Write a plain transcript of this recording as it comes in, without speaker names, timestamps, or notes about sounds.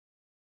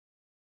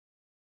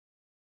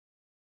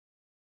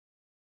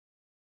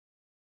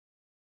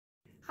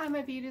Hi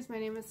my beauties, my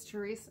name is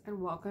Therese and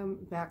welcome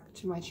back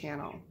to my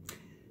channel.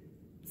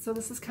 So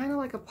this is kind of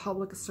like a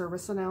public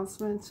service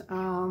announcement.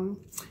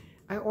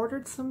 I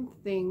ordered some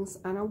things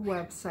on a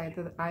website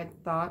that I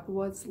thought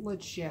was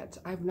legit.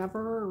 I've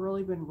never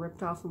really been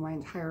ripped off in my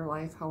entire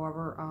life.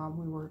 However,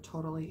 we were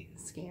totally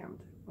scammed.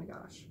 Oh my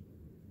gosh.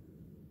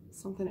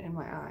 Something in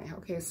my eye.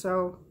 Okay,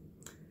 so,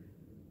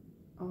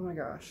 oh my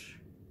gosh.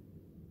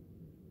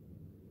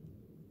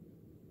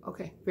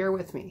 Okay, bear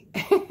with me.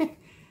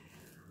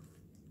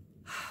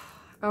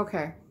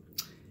 Okay,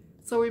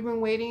 so we've been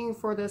waiting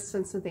for this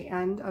since at the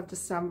end of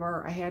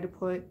December. I had to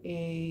put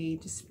a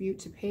dispute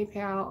to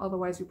PayPal,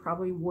 otherwise we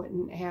probably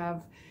wouldn't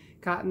have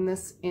gotten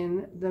this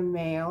in the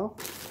mail.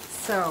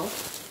 So,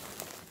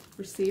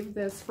 received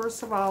this.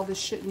 First of all, this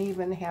shouldn't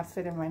even have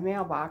fit in my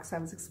mailbox. I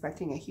was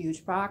expecting a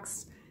huge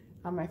box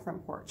on my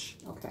front porch.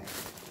 Okay,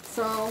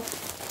 so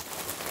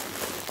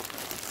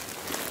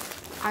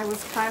I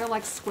was kind of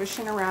like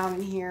squishing around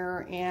in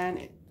here,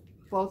 and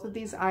both of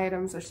these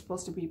items are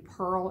supposed to be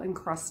pearl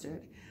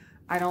encrusted.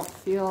 I don't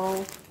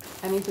feel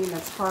anything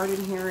that's hard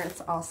in here.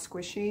 It's all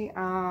squishy.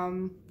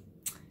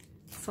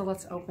 So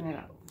let's open it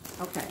up.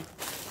 Okay.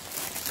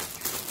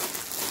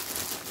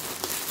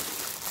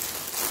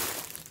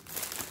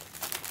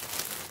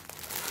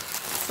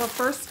 So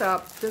first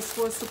up, this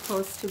was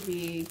supposed to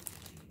be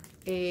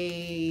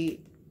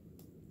a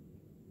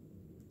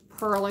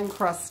pearl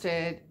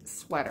encrusted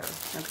sweater,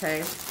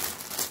 okay?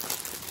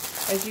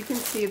 As you can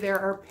see, there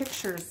are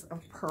pictures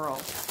of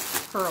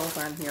pearls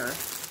on here.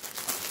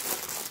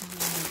 Oh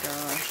my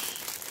gosh.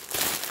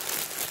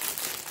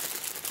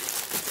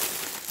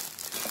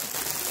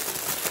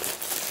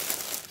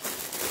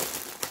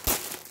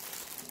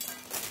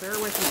 Bear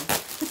with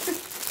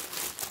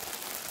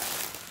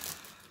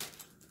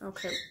me.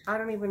 Okay, I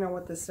don't even know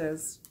what this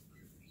is.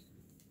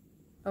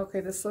 Okay,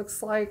 this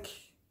looks like,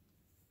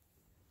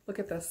 look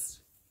at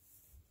this.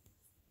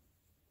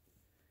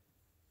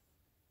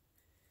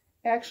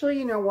 Actually,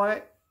 you know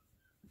what?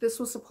 This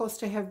was supposed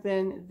to have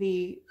been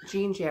the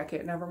jean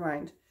jacket. Never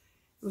mind.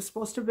 It was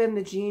supposed to have been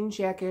the jean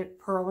jacket,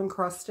 pearl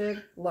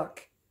encrusted.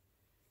 Look.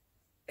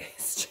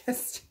 It's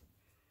just,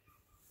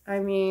 I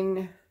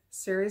mean,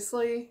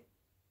 seriously?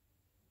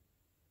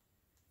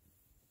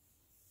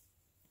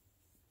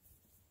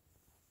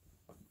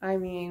 I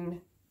mean,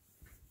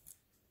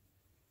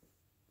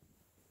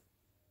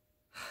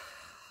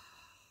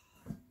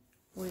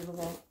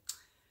 unbelievable.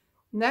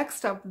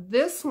 Next up,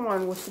 this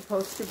one was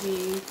supposed to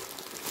be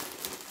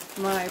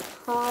my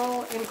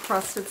pearl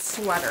encrusted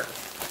sweater.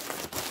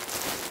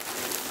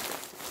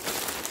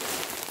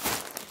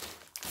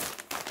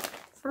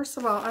 First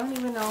of all, I don't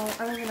even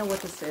know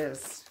what this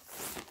is.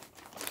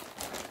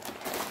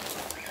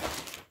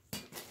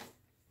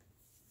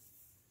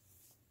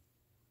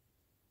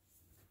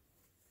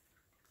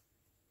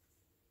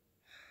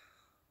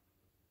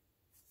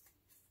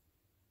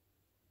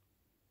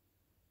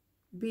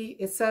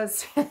 It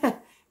says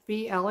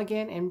be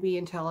elegant and be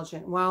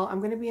intelligent. Well, I'm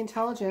going to be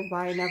intelligent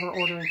by never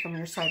ordering from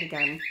your site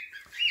again.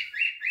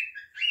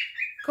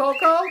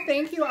 Coco,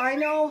 thank you. I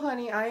know,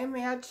 honey. I am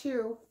mad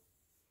too.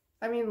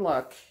 I mean,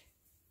 look.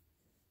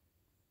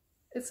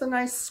 It's a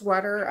nice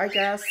sweater, I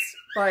guess,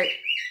 but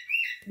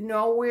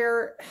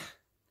nowhere.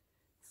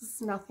 This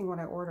is nothing what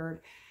I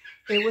ordered.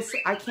 It was,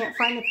 I can't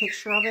find a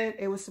picture of it.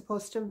 It was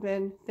supposed to have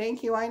been,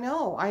 thank you. I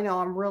know.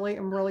 I'm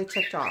really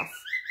ticked off.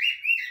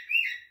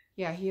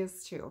 Yeah, he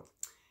is too.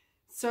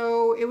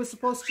 So it was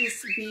supposed to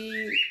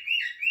be,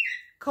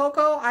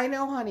 Coco, I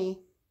know,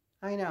 honey.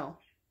 I know.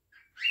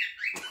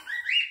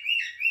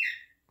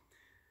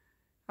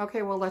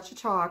 Okay, we'll let you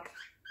talk.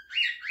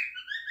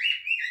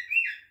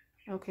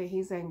 Okay,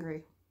 he's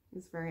angry.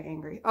 He's very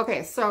angry.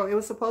 Okay, so it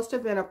was supposed to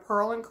have been a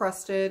pearl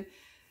encrusted,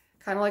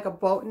 kind of like a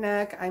boat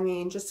neck. I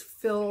mean, just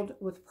filled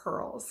with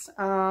pearls.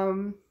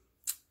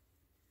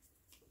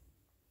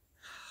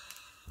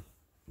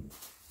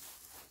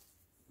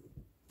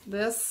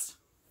 This,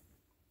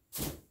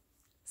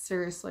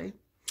 seriously.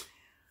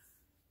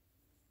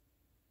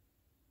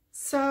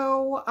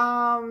 So,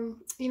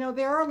 you know,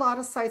 there are a lot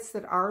of sites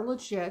that are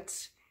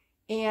legit,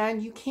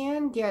 and you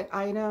can get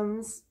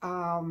items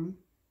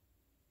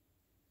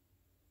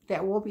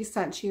that will be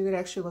sent to you that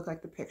actually look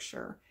like the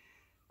picture.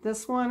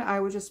 This one, I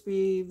would just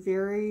be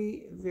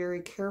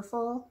very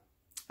careful.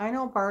 I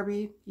know,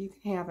 Barbie, you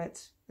can have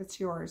it. It's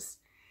yours.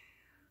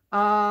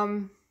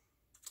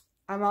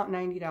 I'm out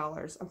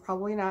 $90. I'm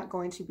probably not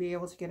going to be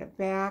able to get it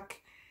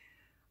back.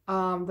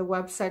 The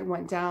website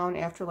went down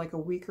after like a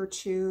week or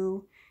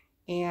two,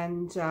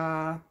 and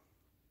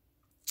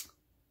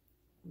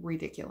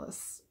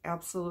ridiculous.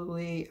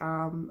 Absolutely.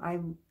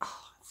 I'm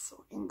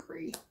so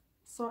angry.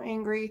 So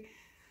angry.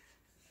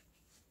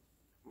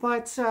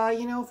 But,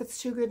 you know, if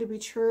it's too good to be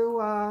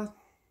true,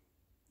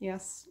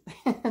 yes,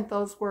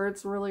 those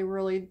words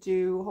really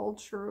do hold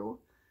true.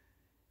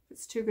 If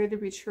it's too good to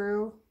be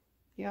true,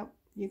 yep,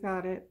 you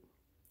got it.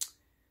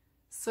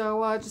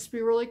 So just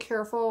be really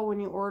careful when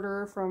you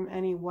order from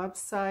any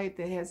website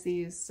that has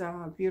these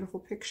beautiful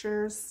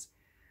pictures.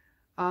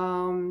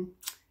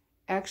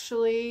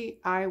 Actually,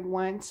 I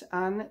went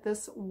on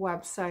this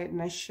website and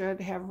I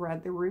should have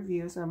read the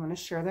reviews. I'm going to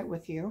share that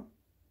with you.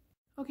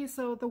 Okay,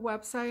 so the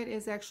website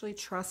is actually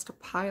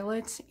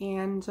Trustpilot,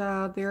 and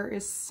there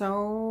is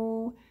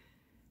so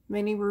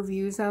many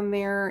reviews on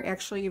there,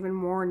 actually even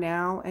more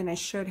now, and I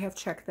should have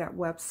checked that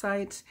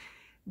website.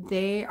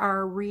 They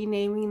are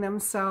renaming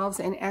themselves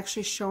and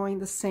actually showing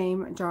the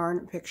same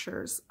darn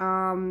pictures.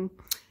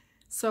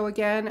 So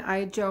again,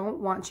 I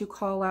don't want to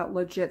call out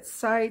legit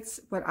sites,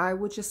 but I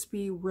would just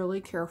be really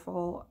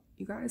careful,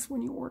 you guys,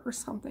 when you order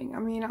something. I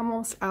mean, I'm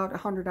almost out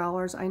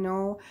 $100. I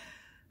know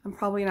I'm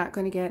probably not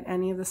going to get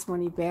any of this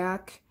money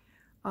back.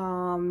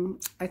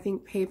 I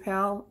think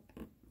PayPal,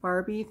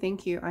 Barbie,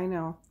 thank you, I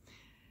know.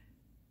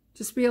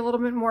 Just be a little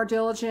bit more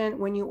diligent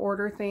when you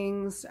order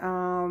things.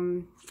 I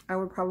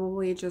would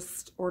probably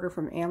just order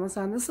from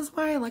Amazon. This is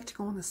why I like to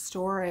go in the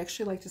store. I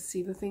actually like to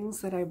see the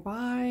things that I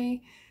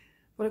buy.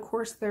 But of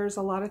course, there's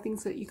a lot of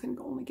things that you can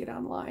only get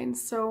online.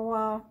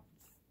 So,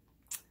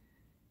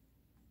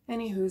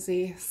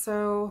 anywhoozy,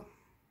 so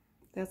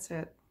that's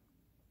it.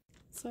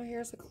 So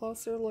here's a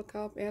closer look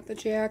up at the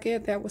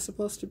jacket. That was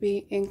supposed to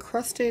be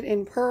encrusted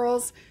in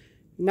pearls,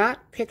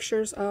 not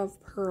pictures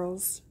of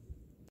pearls.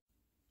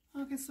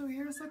 Okay, so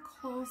here's a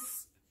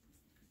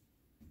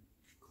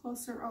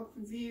closer up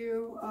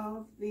view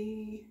of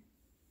the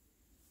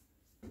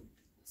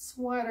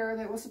sweater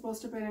that was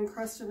supposed to have been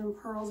encrusted in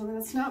pearls. I mean,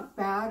 it's not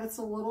bad. It's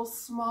a little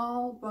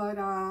small, but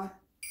gosh,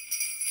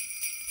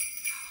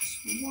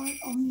 what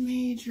a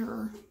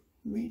major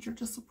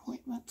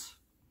disappointment.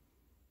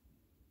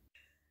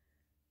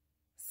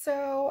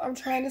 So I'm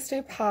trying to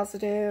stay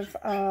positive.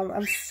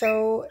 I'm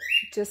so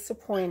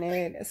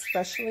disappointed,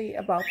 especially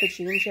about the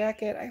jean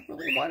jacket. I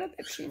really wanted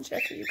that jean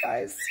jacket, you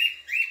guys.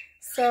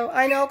 So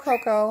I know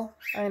Coco.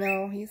 I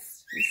know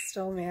he's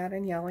still mad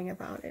and yelling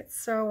about it.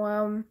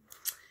 So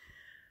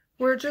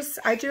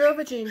I do have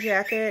a jean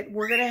jacket.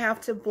 We're gonna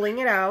have to bling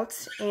it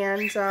out,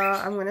 and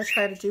I'm gonna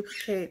try to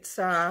duplicate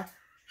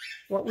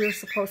what we were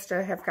supposed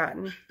to have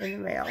gotten in the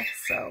mail.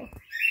 So.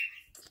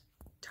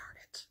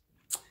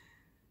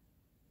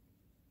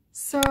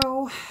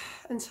 So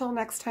until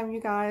next time,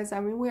 you guys, I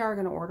mean, we are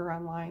going to order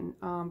online,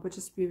 but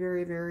just be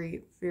very,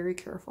 very, very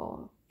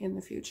careful in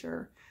the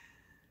future.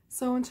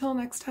 So until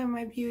next time,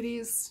 my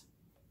beauties,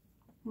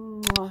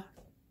 mwah,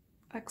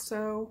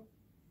 XO,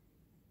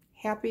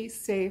 happy,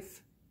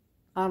 safe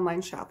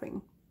online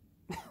shopping.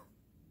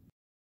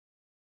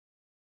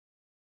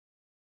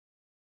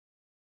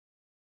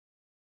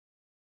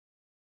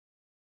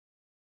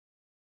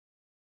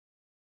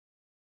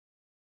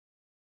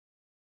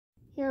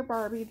 Here,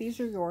 Barbie, these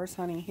are yours,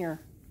 honey.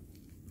 Here.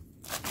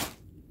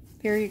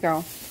 There you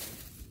go.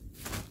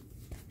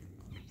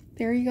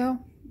 There you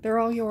go. They're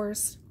all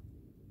yours.